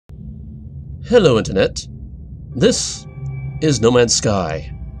Hello, Internet. This is No Man's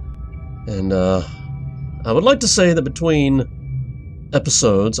Sky. And, I would like to say that between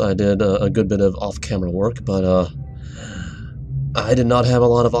episodes I did a good bit of off-camera work, but, I did not have a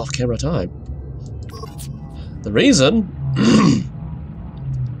lot of off-camera time. The reason?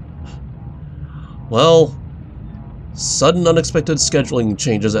 Well, sudden unexpected scheduling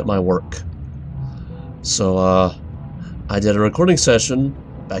changes at my work. So, I did a recording session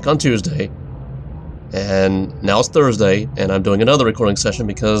back on Tuesday, and now it's Thursday, and I'm doing another recording session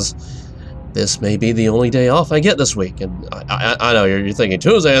because this may be the only day off I get this week. And I know you're thinking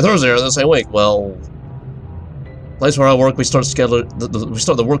Tuesday and Thursday are the same week. Well, place where I work, we start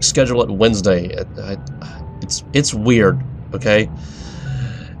the work schedule at Wednesday. It's weird, okay?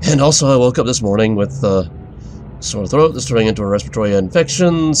 And also, I woke up this morning with sore throat that's turning into a respiratory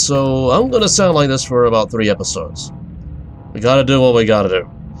infection, so I'm gonna sound like this for about 3 episodes. We gotta do what we gotta do.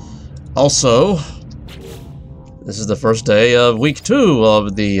 Also, this is the first day of week 2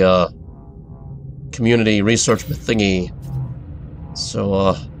 of the community research thingy.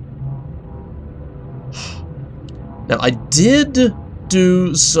 So, now I did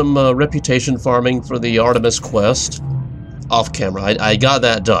do some reputation farming for the Artemis quest off camera. I got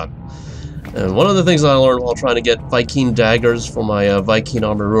that done. And one of the things I learned while trying to get Viking daggers for my Viking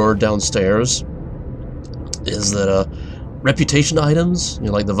armorer downstairs is that reputation items, you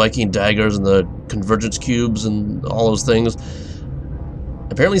know, like the Viking daggers and the convergence cubes and all those things,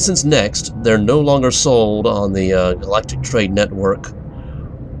 apparently since Next, they're no longer sold on the Galactic Trade Network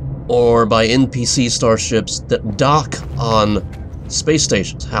or by NPC starships that dock on space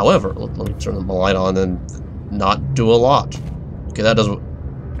stations. However, let me turn the light on and not do a lot. Okay, that doesn't...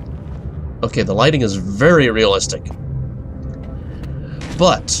 Okay, the lighting is very realistic.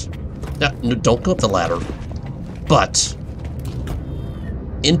 But... no, don't go up the ladder. But...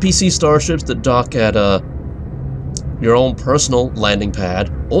 NPC starships that dock at your own personal landing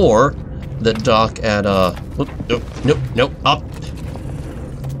pad, or that dock at nope, up.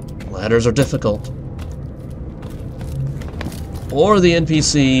 Ladders are difficult. Or the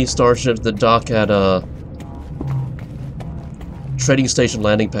NPC starships that dock at trading station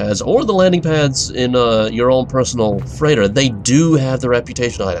landing pads, or the landing pads in your own personal freighter. They do have the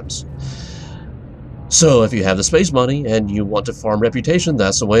reputation items. So if you have the space money and you want to farm reputation,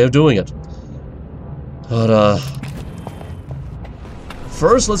 that's a way of doing it. But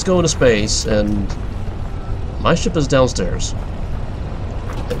first let's go into space, and my ship is downstairs.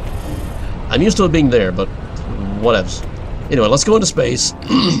 I'm used to it being there, but whatevs. Anyway, let's go into space.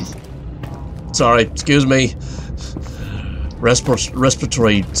 Sorry, excuse me.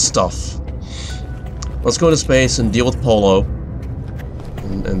 Respiratory stuff. Let's go into space and deal with Polo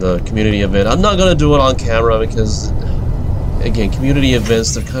and the community event. I'm not gonna do it on camera because, again, community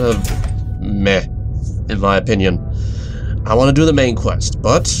events, they're kind of meh, in my opinion. I want to do the main quest,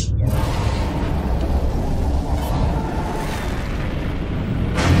 but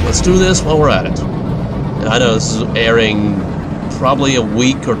let's do this while we're at it. And I know this is airing probably a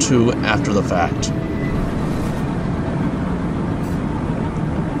week or 2 after the fact.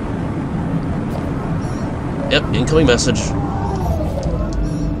 Yep, incoming message.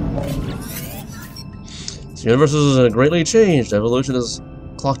 The universe is greatly changed. Evolution has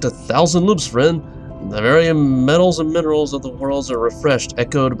clocked 1,000 loops, friend. The very metals and minerals of the worlds are refreshed,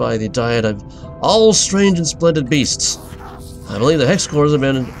 echoed by the diet of all strange and splendid beasts. I believe the hex cores have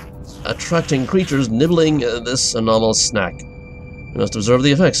been attracting creatures nibbling this anomalous snack. We must observe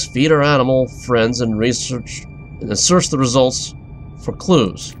the effects, feed our animal friends, and research and search the results for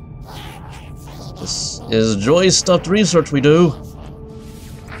clues. This is joy-stuffed research we do.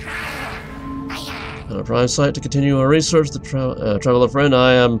 On a prime site to continue our research, the traveler friend,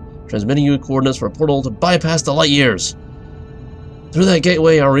 I am transmitting you coordinates for a portal to bypass the light years. Through that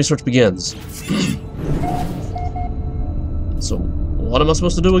gateway, our research begins. So, what am I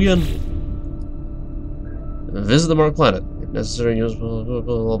supposed to do again? Visit the marked planet. If necessary, use blah, blah,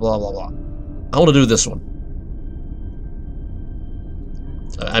 blah, blah, blah, blah. I want to do this one.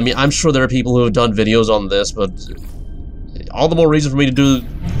 I mean, I'm sure there are people who have done videos on this, but all the more reason for me to do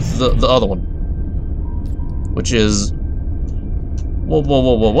the other one. Which is... Whoa,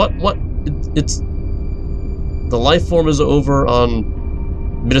 what? It's... The life form is over on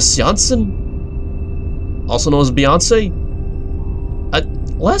Midasiansen? Also known as Beyonce?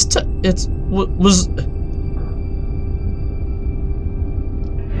 Last time... was...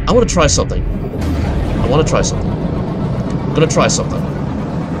 I want to try something. I'm gonna try something.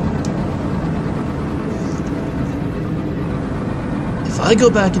 If I go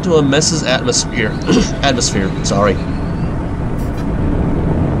back into a mess's atmosphere, sorry.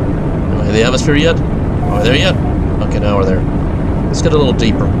 In the atmosphere yet? Are we there yet? Okay, now we're there. Let's get a little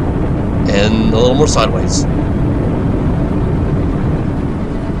deeper. And a little more sideways.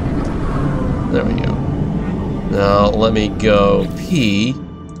 There we go. Now, let me go P.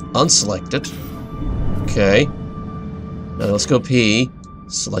 Unselect it. Okay. Now let's go P.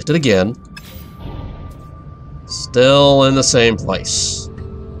 Select it again. Still in the same place.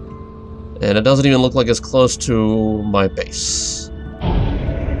 And it doesn't even look like it's close to my base.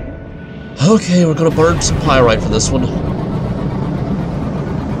 Okay, we're gonna burn some pyrite for this one.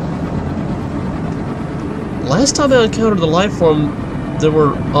 Last time I encountered the life form, they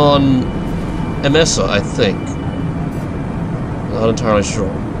were on Emesa, I think. Not entirely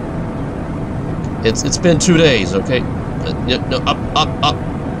sure. It's been 2 days, okay? No, up.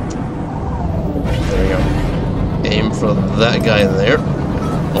 There we go. Aim for that guy there.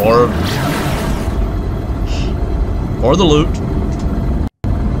 Or the loot.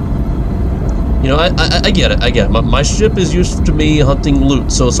 You know, I get it, I get it. My ship is used to me hunting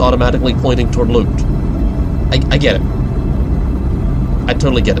loot, so it's automatically pointing toward loot. I get it. I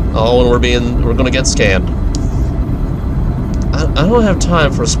totally get it. Oh, and we're gonna get scanned. I don't have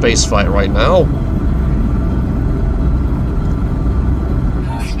time for a space fight right now.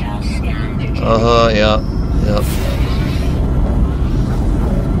 Yeah.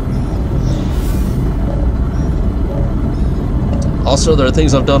 Also, there are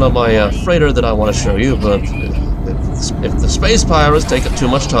things I've done on my freighter that I want to show you, but if the space pirates take up too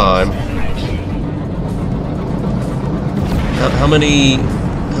much time... How many?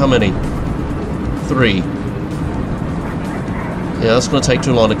 3. Yeah, that's going to take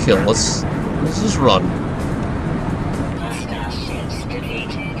too long to kill. Let's just run.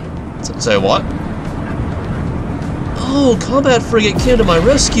 Say what? Oh, combat frigate came to my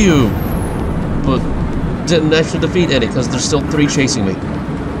rescue! But didn't actually defeat any, because there's still 3 chasing me.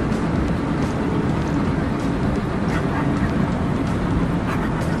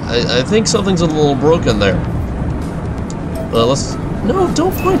 I think something's a little broken there. No,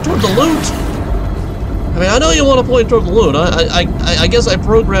 don't point toward the loot! I mean, I know you want to point toward the loot. I guess I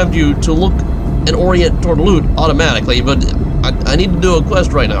programmed you to look and orient toward loot automatically, but I need to do a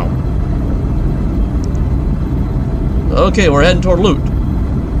quest right now. Okay, we're heading toward loot.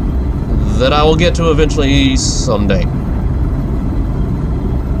 That I will get to eventually someday.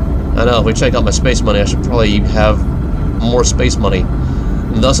 I know, if we check out my space money, I should probably have more space money.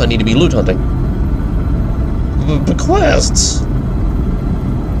 And thus, I need to be loot hunting. The quests!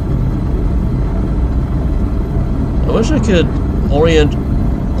 I wish I could orient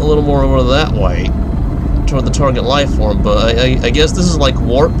a little more over that way, toward the target life form, but I guess this is like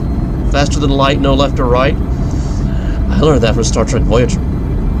warp. Faster than light, no left or right. I learned that from Star Trek Voyager.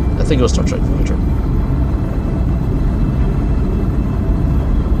 I think it was Star Trek Voyager.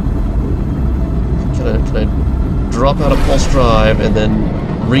 Can I drop out of pulse drive and then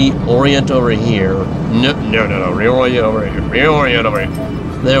reorient over here? No. Reorient over here. Reorient over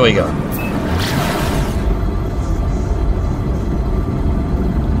here. There we go.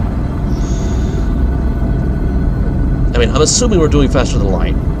 I mean, I'm assuming we're doing faster than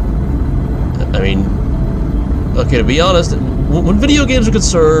light. I mean, okay, to be honest, when video games are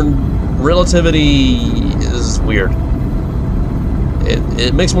concerned, relativity is weird.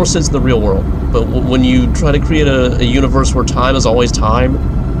 It makes more sense in the real world. But when you try to create a universe where time is always time,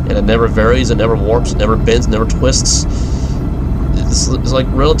 and it never varies, it never warps, it never bends, it never twists, it's like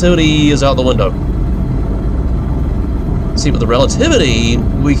relativity is out the window. See, with the relativity,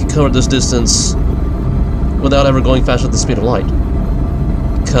 we can cover this distance without ever going faster than the speed of light.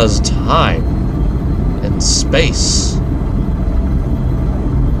 Because time and space.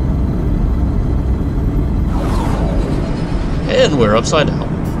 And we're upside down.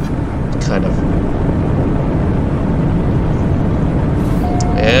 Kind of.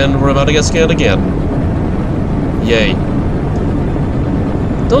 And we're about to get scanned again. Yay.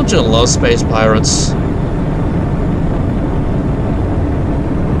 Don't you love space pirates?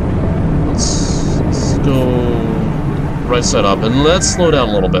 Let's go right side up, and let's slow down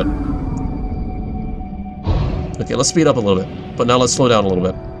a little bit. Okay, let's speed up a little bit, but now let's slow down a little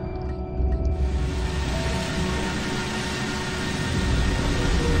bit.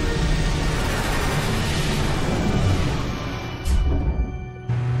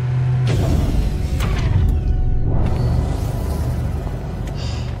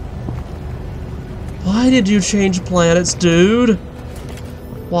 Why did you change planets, dude?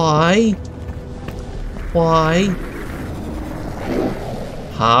 Why? Why?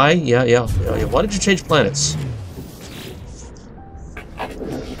 Hi? Yeah. Why did you change planets?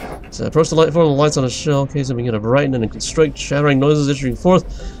 So approach the light form of the lights on a shell case and begin to brighten and constrict, shattering noises issuing forth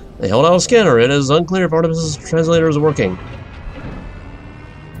They hold out a scanner. It is unclear if Artemis' translator is working.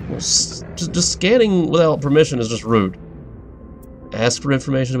 Well, just scanning without permission is just rude. Ask for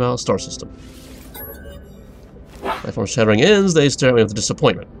information about star system. Before shattering ends, they stare at me with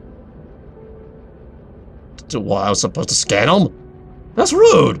disappointment. Why, I was supposed to scan them? That's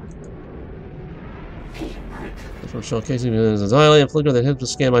rude! Before shell casing is entirely a flicker that helps to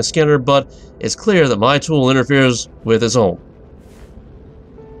scan my scanner, but it's clear that my tool interferes with its own.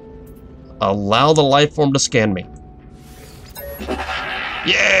 Allow the life form to scan me.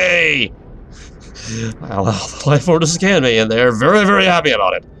 Yay! I allow the life form to scan me, and they're very, very happy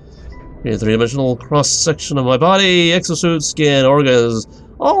about it. A three-dimensional cross-section of my body, exosuit, skin, organs,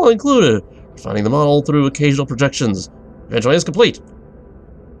 all included. Refining the model through occasional projections. Eventually it's complete.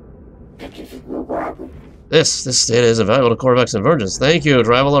 This data is invaluable to Korvax and Virgins. Thank you,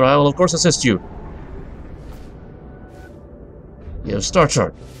 Traveler. I will of course assist you. You have star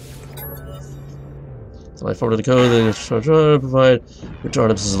chart. So I forwarded the code, the star chart, provide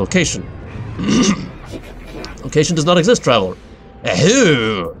Artemis' location. Location does not exist, Traveler.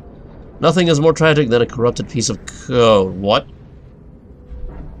 Ahoo! Nothing is more tragic than a corrupted piece of code. What?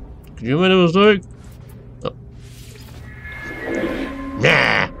 Did you make a mistake? Oh.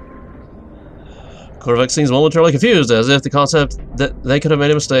 Nah! Korvax seems momentarily confused, as if the concept that they could have made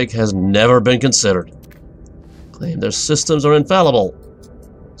a mistake has never been considered. Claim their systems are infallible,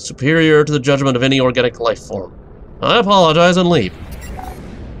 superior to the judgment of any organic life form. I apologize and leave.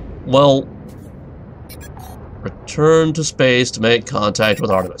 Well, return to space to make contact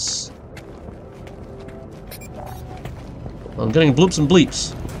with Artemis. I'm getting bloops and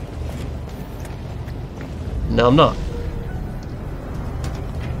bleeps. No, I'm not.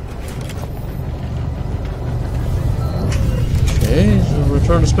 Okay, so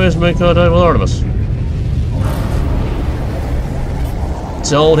return to space and make contact with Artemis.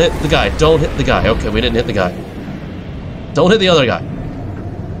 Don't hit the guy. Don't hit the guy. Okay, we didn't hit the guy. Don't hit the other guy.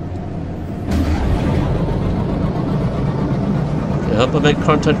 Okay, help I make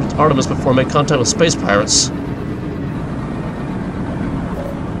contact with Artemis before I make contact with space pirates.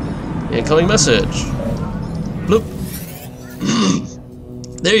 Incoming message. Bloop.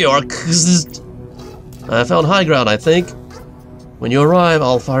 There you are. I found high ground, I think. When you arrive,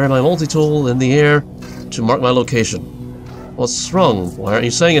 I'll fire my multi-tool in the air to mark my location. What's wrong? Why aren't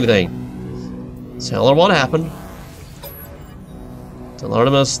you saying anything? Tell her what happened. Tell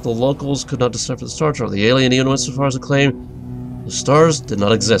Artemis the locals could not decipher the star chart. The alien even went so far as to claim the stars did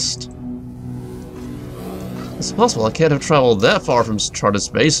not exist. It's impossible. I can't have traveled that far from charted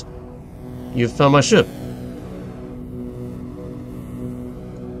space. You've found my ship.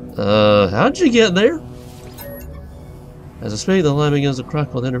 How'd you get there? As I speak, the line begins to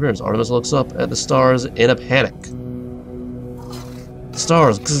crackle with interference. Artemis looks up at the stars in a panic. The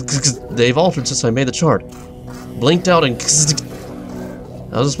stars, they've altered since I made the chart. Blinked out and...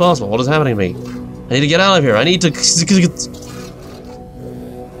 How is this possible? What is happening to me? I need to get out of here. I need to...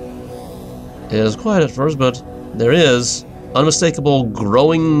 It is quiet at first, but there is unmistakable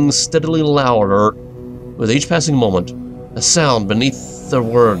growing steadily louder with each passing moment. A sound beneath their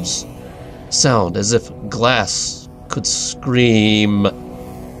words. Sound as if glass could scream.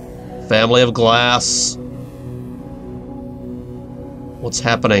 Family of glass. What's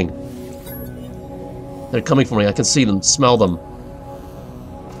happening? They're coming for me. I can see them, smell them.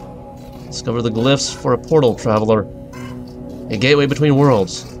 Discover the glyphs for a portal, Traveler. A gateway between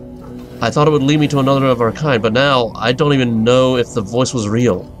worlds. I thought it would lead me to another of our kind, but now I don't even know if the voice was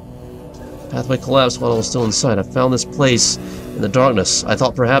real. Pathway collapsed while I was still inside. I found this place in the darkness. I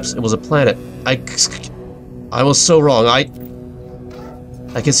thought perhaps it was a planet. I was so wrong. I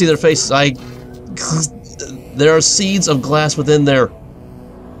can see their faces. There are seeds of glass within there.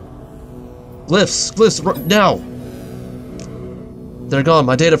 Glyphs, now! They're gone.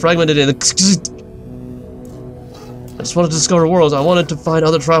 My data fragmented in. I just wanted to discover worlds. I wanted to find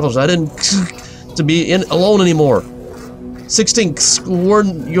other travelers. I didn't to be alone anymore. 16,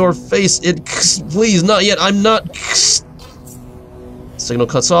 warn your face. Please, not yet. I'm not. Signal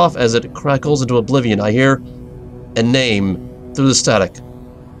cuts off as it crackles into oblivion. I hear a name through the static.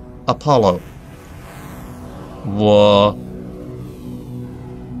 Apollo. Whoa.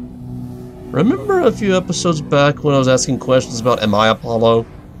 Remember a few episodes back when I was asking questions about am I Apollo?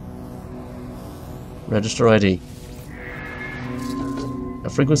 Register ID. A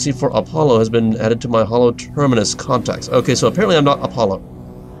frequency for Apollo has been added to my Hollow Terminus contacts. Okay, so apparently I'm not Apollo.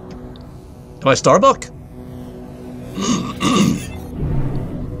 Am I Starbuck?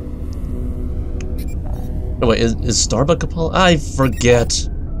 Oh wait, is Starbuck Apollo? I forget.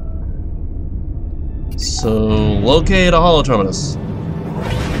 So, locate a Hollow Terminus.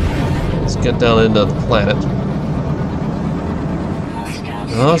 get down into the planet.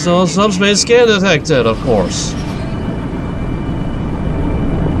 Also, subspace scan detected, of course.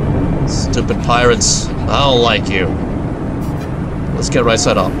 Stupid pirates. I don't like you. Let's get right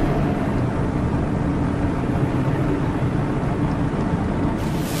side up.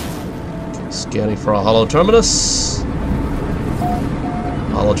 Okay, scanning for a hollow terminus.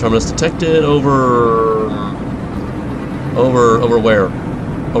 Hollow terminus detected over where?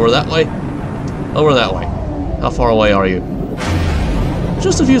 Over that way? Over that way. How far away are you?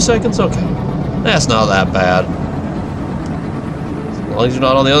 Just a few seconds? Okay. That's not that bad. As long as you're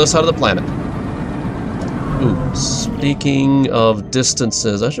not on the other side of the planet. Ooh, speaking of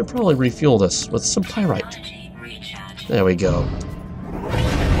distances, I should probably refuel this with some pyrite. There we go.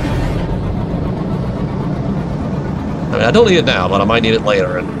 I mean, I don't need it now, but I might need it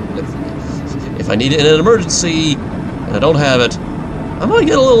later. And if I need it in an emergency, and I don't have it, I might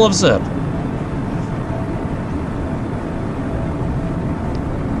get a little upset.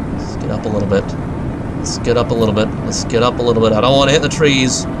 Let's get up a little bit. Let's get up a little bit. Let's get up a little bit. I don't want to hit the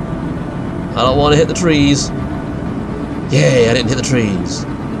trees. I don't want to hit the trees. Yay, I didn't hit the trees.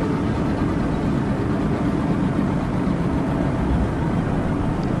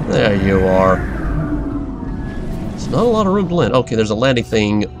 There you are. There's not a lot of room to land. Okay, there's a landing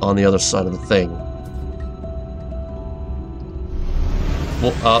thing on the other side of the thing.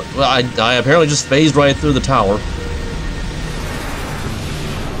 Well, I apparently just phased right through the tower.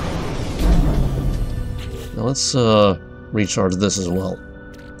 Now let's recharge this as well.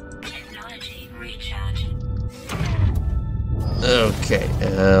 Okay,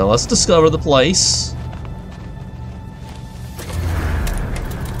 let's discover the place.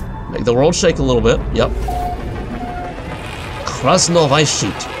 Make the world shake a little bit. Yep. Krasnov ice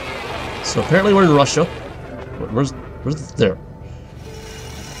sheet. So apparently we're in Russia. Where's there?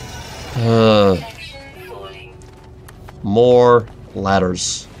 More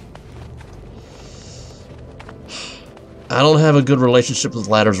ladders. I don't have a good relationship with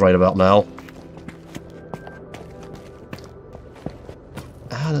ladders right about now.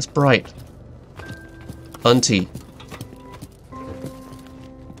 Ah, that's bright. Untee.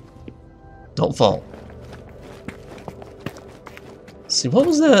 Don't fall. See, what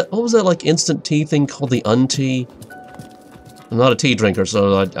was that? What was that like instant tea thing called the untee? I'm not a tea drinker,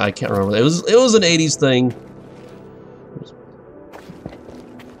 so I can't remember. It was an 80s thing.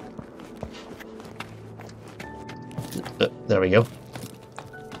 There we go.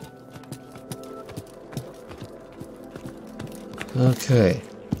 Okay.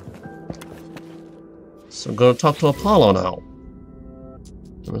 So I'm going to talk to Apollo now.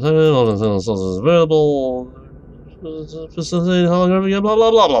 Available. Facility holographic, blah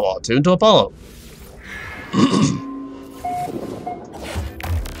blah blah blah blah. Tune to Apollo.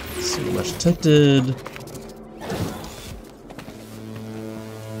 See much detected.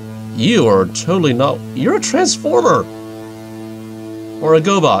 You are totally not. You're a Transformer! Or a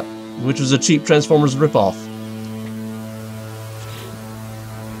GoBot, which was a cheap Transformers ripoff.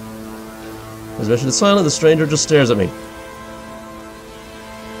 His mission is silent, the stranger just stares at me.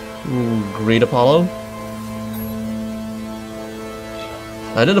 Greet Apollo.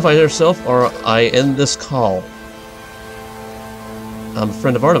 Identify yourself or I end this call. I'm a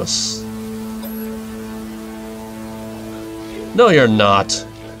friend of Artemis. No, you're not.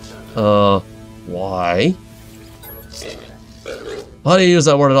 Why? Why do you use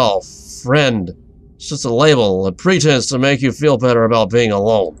that word at all? Friend. It's just a label, a pretense to make you feel better about being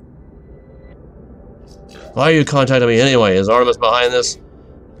alone. Why are you contacting me anyway? Is Artemis behind this?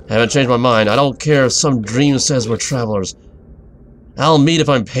 I haven't changed my mind. I don't care if some dream says we're travelers. I'll meet if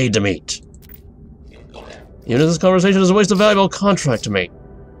I'm paid to meet. Even if this conversation is a waste of valuable contract to me.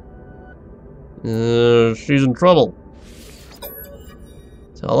 She's in trouble.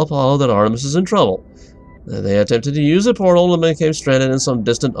 Tell Apollo that Artemis is in trouble. They attempted to use a portal and became stranded in some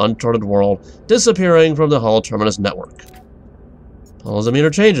distant, uncharted world, disappearing from the Hall Terminus network. Apollo's demeanor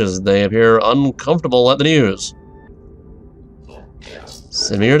changes. They appear uncomfortable at the news.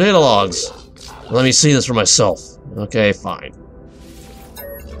 Send me your data logs. Let me see this for myself. Okay, fine.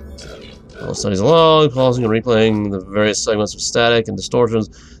 Apollo studies a log, pausing and replaying the various segments of static and distortions,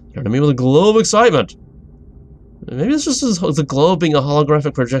 turning to me with a glow of excitement. Maybe it's just the glow being a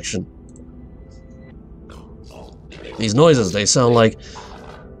holographic projection. These noises, they sound like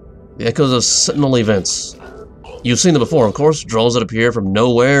the echoes of Sentinel events. You've seen them before, of course. Drones that appear from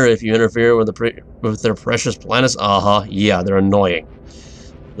nowhere if you interfere with their precious planets. Yeah, they're annoying.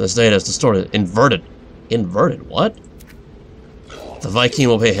 This data is distorted. Inverted. Inverted? What? The Viking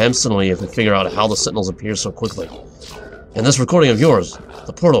will pay handsomely if we figure out how the Sentinels appear so quickly. And this recording of yours,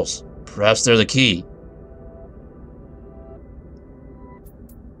 the portals, Perhaps they're the key.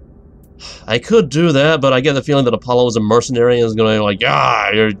 I could do that, but I get the feeling that Apollo is a mercenary and is going to be like,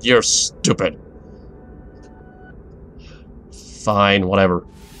 "Ah, you're stupid." Fine, whatever.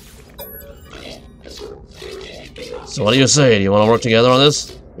 So what do you say? Do you want to work together on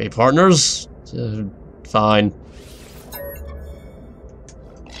this? Be partners? Fine.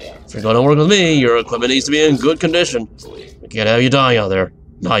 If you're going to work with me, your equipment needs to be in good condition. We can't have you dying out there.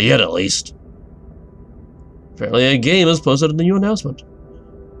 Not yet, at least. Apparently a game is posted in the new announcement.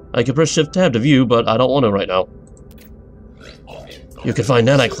 I can press Shift Tab to view, but I don't want to right now. You can find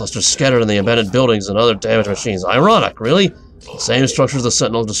nanite clusters scattered in the abandoned buildings and other damaged machines. Ironic, really? The same structures the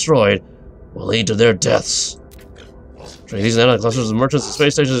Sentinel destroyed will lead to their deaths. Trade these nanite clusters with merchants and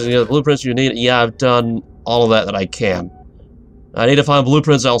space stations and get the blueprints you need. Yeah, I've done all of that I can. I need to find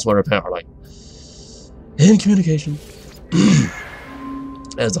blueprints elsewhere, apparently. In communication.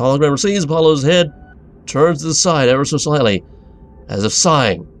 As the hologram recedes, Apollo's head turns to the side ever so slightly, as if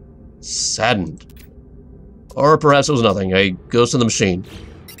sighing. Saddened. Or perhaps it was nothing, a ghost in the machine.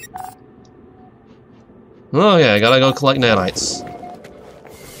 Oh yeah, I gotta go collect nanites.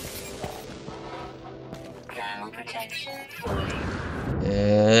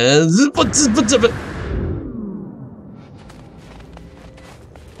 And...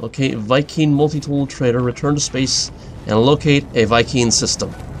 locate Viking multi-tool trader, return to space, and locate a Viking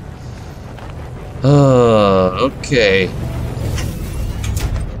system. Okay.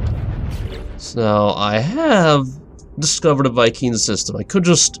 So now I have discovered a Viking system. I could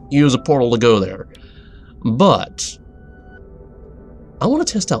just use a portal to go there. But I want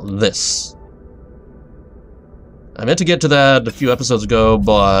to test out this. I meant to get to that a few episodes ago,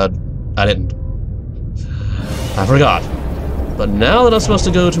 but I didn't. I forgot. But now that I'm supposed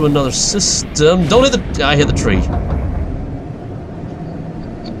to go to another system... Don't hit the... I hit the tree.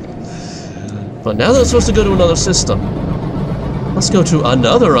 But now that I'm supposed to go to another system, let's go to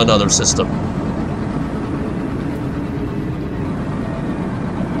another system.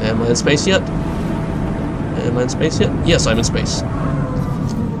 Am I in space yet? Am I in space yet? Yes, I'm in space.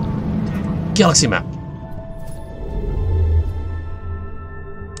 Galaxy map.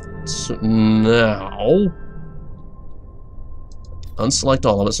 So now, unselect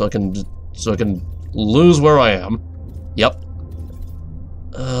all of it so I can lose where I am. Yep.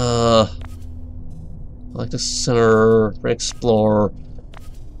 I like the center, explore.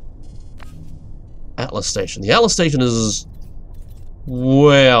 Atlas Station. The Atlas Station is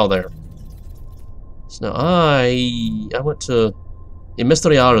way out there. So now I went to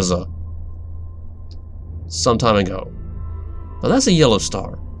Mystery Arza some time ago. But that's a yellow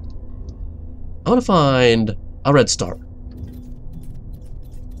star. I want to find a red star.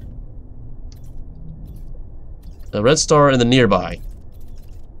 A red star in the nearby.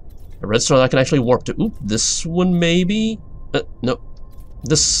 A red star that I can actually warp to. Oop, this one maybe? No.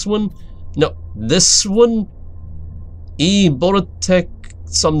 This one? No. This one? E. Borotech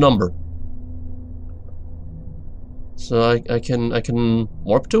some number. So I can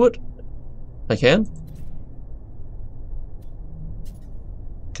warp to it? I can?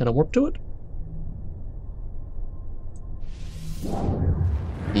 Can I warp to it?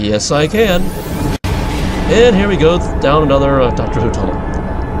 Yes, I can. And here we go, down another Doctor Who tunnel.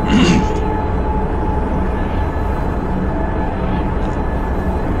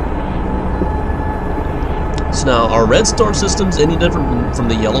 So now, are red star systems any different from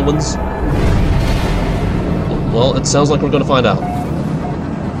the yellow ones? Well, it sounds like we're going to find out.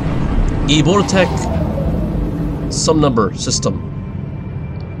 Ebortech some number system.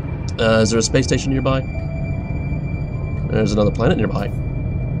 Is there a space station nearby? There's another planet nearby.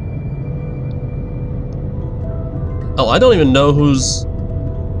 Oh, I don't even know who's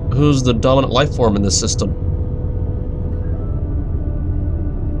the dominant life form in this system.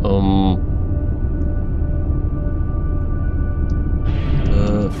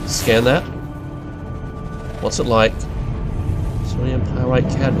 Scan that. What's it like? Sodium, pyrite,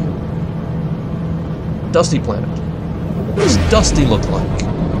 cadmium. Dusty planet. What does Dusty look like?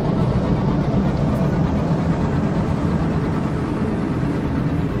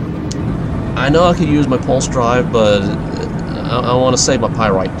 I know I could use my pulse drive, but I want to save my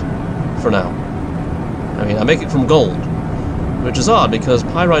pyrite for now. I mean, I make it from gold, which is odd because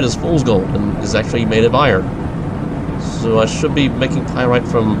pyrite is fool's gold and is actually made of iron. So I should be making pyrite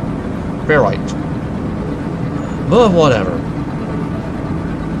from ferrite. But whatever.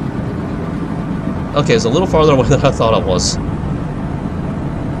 Okay, it's a little farther away than I thought it was.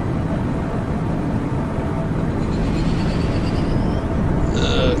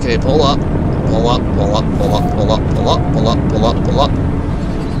 Okay, pull up. Pull up, pull up, pull up, pull up, pull up, pull up, pull up, pull up.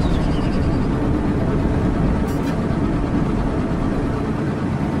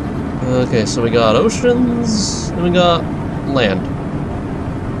 Okay, so we got oceans, and we got land.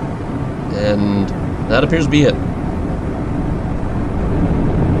 And that appears to be it.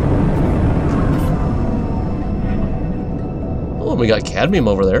 Oh, and we got cadmium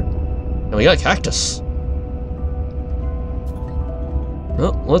over there. And we got cactus.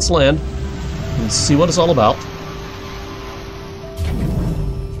 Well, let's land and see what it's all about.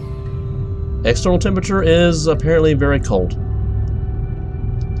 External temperature is apparently very cold.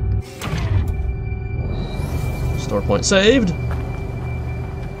 Store point saved.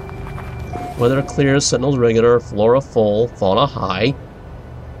 Weather clear, sentinels regular, flora full, fauna high.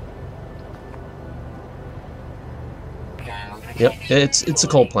 Yep, it's a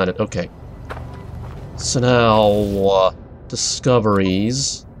cold planet. Okay. So now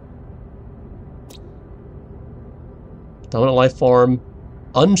discoveries. Dominant life form,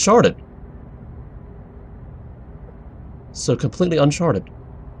 uncharted. So completely uncharted.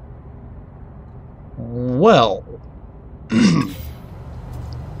 Well,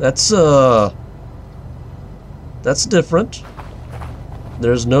 that's different.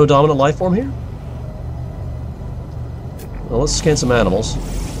 There's no dominant life form here. Well, let's scan some animals.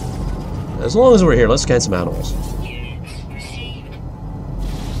 As long as we're here, let's scan some animals.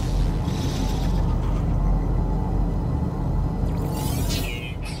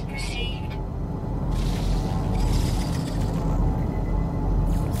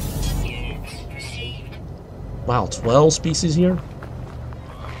 Wow, 12 species here?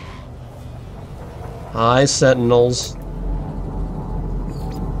 Hi, sentinels.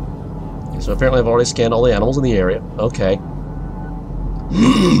 So apparently I've already scanned all the animals in the area. Okay.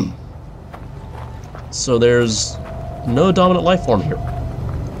 So there's no dominant life form here.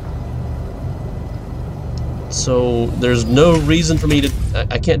 So there's no reason for me to...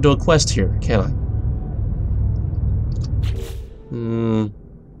 I can't do a quest here, can I?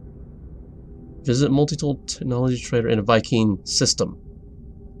 Visit multi-tool technology trader in a Viking system.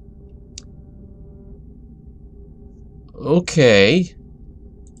 Okay.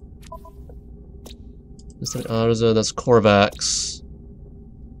 That's Korvax.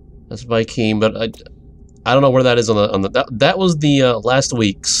 That's Viking, but I don't know where that is on the that was the last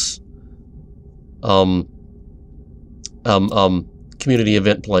week's community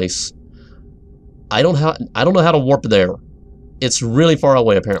event place. I don't know how to warp there. It's really far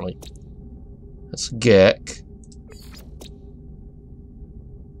away apparently. That's Gek.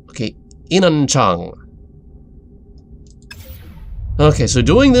 Okay, Inanchang. Okay, so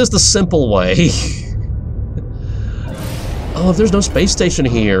doing this the simple way. Oh, if there's no space station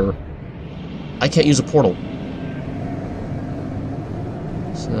here, I can't use a portal.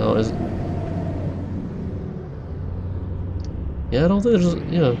 So is... Yeah, I don't think there's...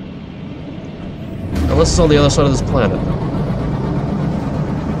 Yeah. Unless it's on the other side of this planet.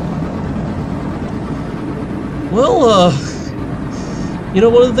 Well, you know,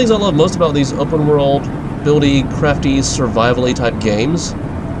 one of the things I love most about these open world, buildy, crafty, survival-y type games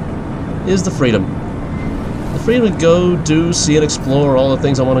is the freedom. The freedom to go, do, see, and explore all the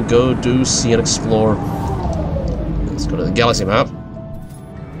things I want to go, do, see, and explore. Let's go to the galaxy map.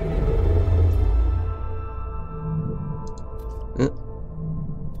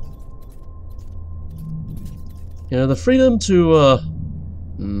 You know, the freedom to,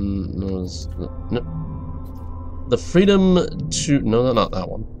 no. The freedom to... No, not that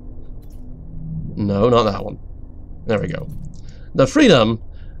one. No, not that one. There we go. The freedom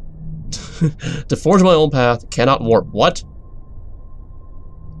to forge my own path, cannot warp. What?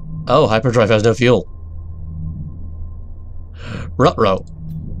 Oh, hyperdrive has no fuel. Ruh-roh.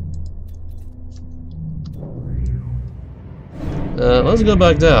 Let's go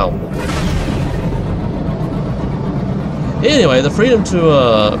back down. Anyway, the freedom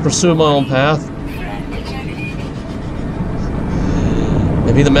to pursue my own path,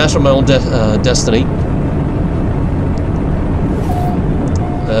 and be the master of my own destiny.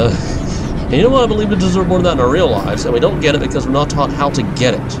 And you know what? I believe we deserve more than that in our real lives, and we don't get it because we're not taught how to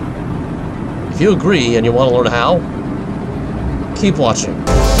get it. If you agree and you want to learn how, keep watching.